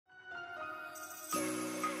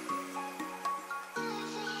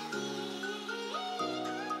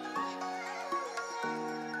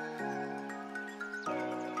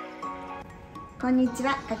こんにち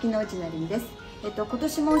は、垣野内成美です。今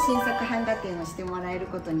年も新作版画展をしてもらえる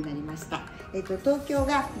ことになりました。東京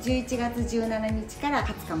が11月17日から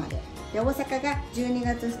20日まで、大阪が12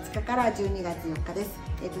月2日から12月4日です。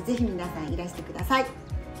ぜひ皆さんいらしてください。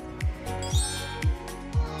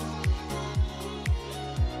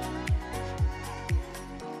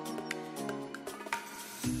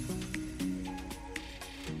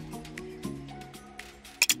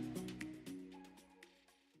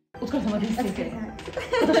お疲れ様です。先生。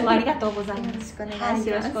今年もありがとうございます。よろしくお願いします。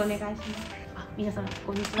よろしくお願いします。皆さん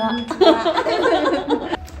こんにちは。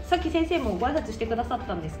さっき先生もご挨拶してくださっ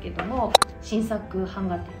たんですけども、新作版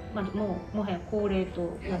画展、もはや恒例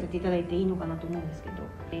と言わせていただいていいのかなと思うんですけど、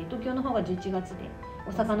東京の方が11月で、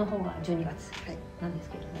大阪の方が12月なんです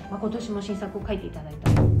けどね、今年も新作を描いていただい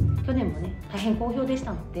た。去年もね大変好評でし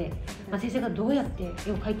たので、先生がどうやって絵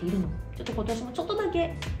を描いているのか、ちょっと今年もちょっとだ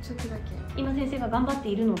け今先生が頑張って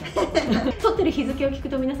いるので撮ってる日付を聞く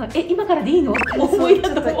と皆さん今からでいいのって思い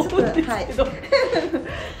だと思うんですけど、は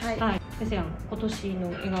い、先生今年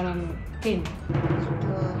の絵柄のテーマ、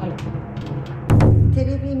テ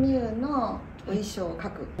レビミューのお衣装を描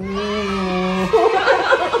く。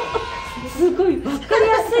すごい分かり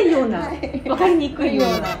やすいような、分かりにくいよう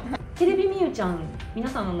な。テレビミューちゃん、皆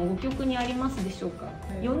さんご記憶にありますでしょうか。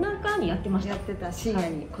夜中にやってました。やってた、深夜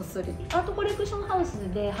にこっそり。アートコレクションハウス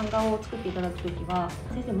で版画を作っていただくときは、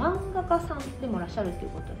先生漫画家さんでもいらっしゃるとい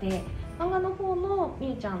うことで、漫画の方のみ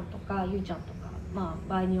ゆちゃんとかゆうちゃんとか、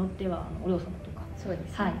場合によってはお嬢様とか、そうで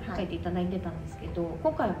す、書いていただいてたんですけど、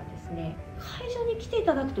今回はですね、会場に来てい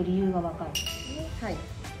ただくと理由がわかるんですね。はい。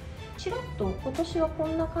ちらっと今年はこ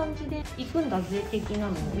んな感じで行くんだぜ的なの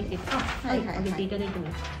を見て、上げていただいてもい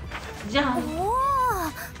いですか。じゃあ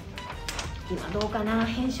今どうかな、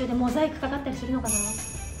編集でモザイクかかったりするのかな、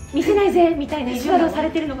見せないぜみたいな意地悪をされ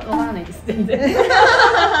てるのかわからないです、全然。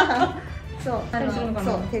そう、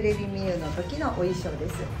テレビミューの時のお衣装で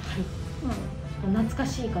す。懐か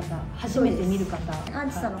しい方、初めて見る方、アーテ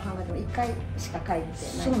ィストの版画でも1回しか描いてないんで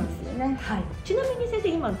すよね。ちなみに先生、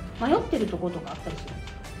今迷ってるところとかあったりするんです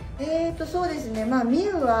か。そうですね、ミ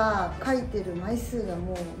ューは描いてる枚数が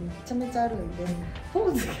もうめちゃめちゃあるんで、ポ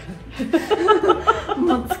ーズが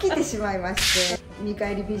もう尽きてしまいまして、見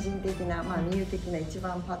返り美人的な、ミュー的な一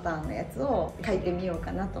番パターンのやつを描いてみよう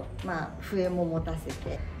かなと、笛も持たせ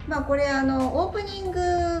て、これオープニング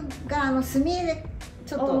が墨絵で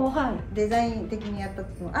ちょっとデザイン的にやった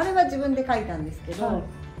時も、あれは自分で描いたんですけど、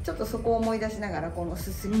ちょっとそこを思い出しながら、この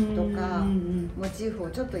すすきとかモチーフ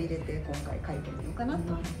をちょっと入れて今回描いてみようかなと。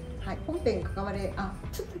本編に関われ、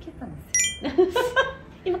ちょっとだけやったんですよ。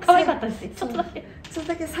今可愛かったですね。ちょっとだけ。ちょっ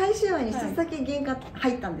とだけ最終話に一つだけ原画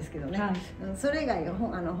入ったんですけどね。それ以外が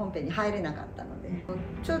本編に入れなかったので、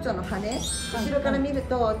蝶々の羽、後ろから見る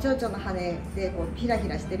と蝶々の羽でこうひらひ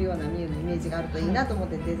らしてるようなミューのイメージがあるといいなと思っ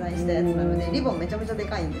てデザインしたやつなので、リボンめちゃめちゃで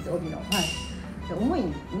かいんです、帯の。重い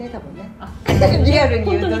ね、多分ね。リアル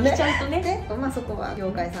に言うとね。そこは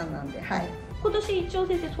業界さんなんで。今年一応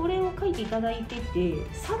先生それを書いていただいてて、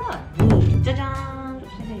さらにじゃじゃーん、先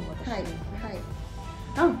生に渡して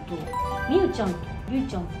なんとみゆちゃんとゆい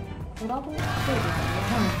ちゃんのコラボセールですね。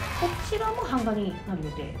こちらも版画になる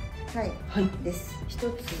予定です。一つ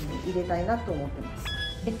に入れたいなと思ってます。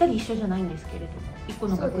べったり一緒じゃないんですけれども、一個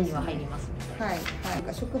の額には入りますの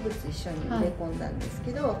で、植物一緒に入れ込んだんです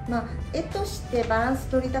けど、絵としてバランス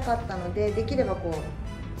取りたかったので、できればこう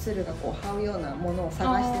鶴がこう這うようなものを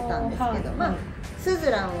探してたんですけど、スズ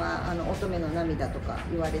ランは乙女の涙とか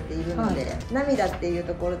言われているので、涙っていう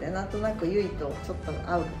ところでなんとなくゆいとちょっと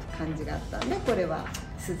合う感じがあったんで、これは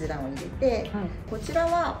スズランを入れて、こちら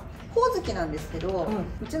はほおずきなんですけど、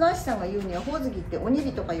うちのアシさんが言うにはほおずきっておに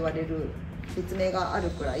ぎとか言われる別名がある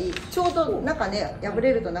くらい、ちょうど中ね破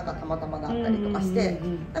れると中たまたまがあったりとかして、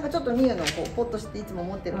なんかちょっとミユのこうポッとしていつも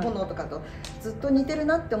持ってる炎とかとずっと似てる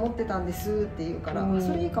なって思ってたんですって言うから、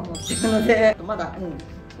それいいかもっていうので、まだ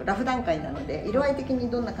ラフ段階なので色合い的に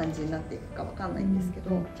どんな感じになっていくかわかんないんですけど、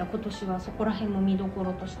じゃあ今年はそこら辺も見どこ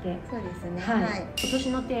ろとして、そうですね、今年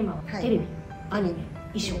のテーマはテレビ、アニメ、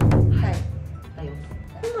衣装だよと。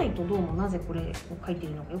来ないとどうもなぜこれを書いてい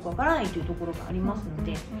るのかよくわからないというところがありますの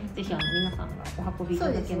で、ぜひ皆さんがお運びいた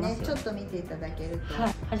だけますように、ちょっと見ていただけると、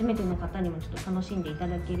初めての方にもちょっと楽しんでいた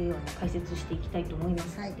だけるような解説していきたいと思いま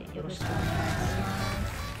すので、よろしくお願いしま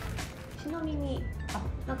す。ちなみに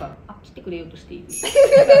切ってくれようとしている。ちょ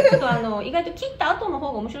っと意外と切った後の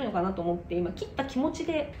方が面白いのかなと思って今切った気持ち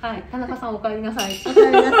で、田中さんお帰りなさい。お帰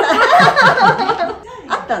りなさい。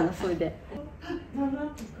あったのそれで。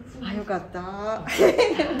よかった。駆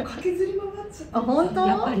けずり回っちゃった。本当？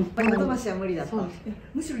ヨドバシは無理だった。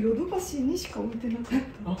むしろヨドバシにしか置いてなかった。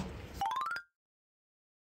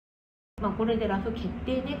今これでラフ決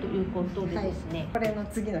定ねということでですね、これの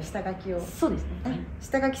次の下書きを、そうですね、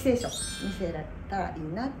下書き聖書見せられたらい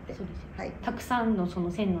いなって。そうです、たくさんのその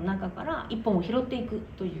線の中から一本を拾っていく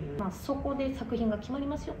という、そこで作品が決まり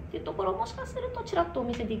ますよっていうところをもしかするとちらっとお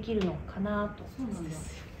見せできるのかなと。そうなんで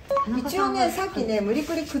すよ。一応ね、さっきね無理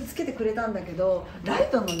くりくっつけてくれたんだけど、ライ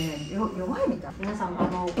トのね弱いみたい。皆さん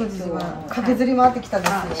駆けずり回ってきたんで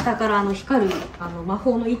すよ。下から光る魔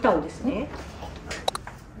法の板をですね、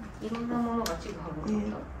いろんなものがちぐはぐな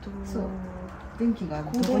んだ。そう。電気が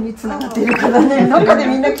どこに繋がっているからね、中で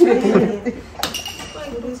みんな切れているって。こ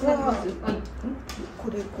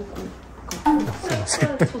れここ。そ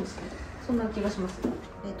うですね。そんな気がします。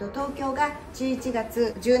東京が11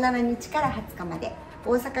月17日から20日まで、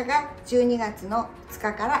大阪が12月の2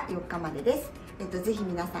日から4日までです。ぜひ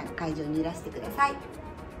皆さん会場にいらしてください。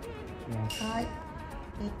はい。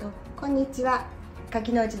こんにちは、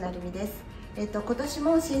垣野内成美です。今年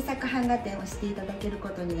も新作版画展をしていただけるこ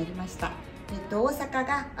とになりました。大阪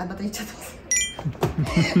がまた言っちゃっ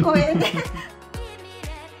た。ごめんね。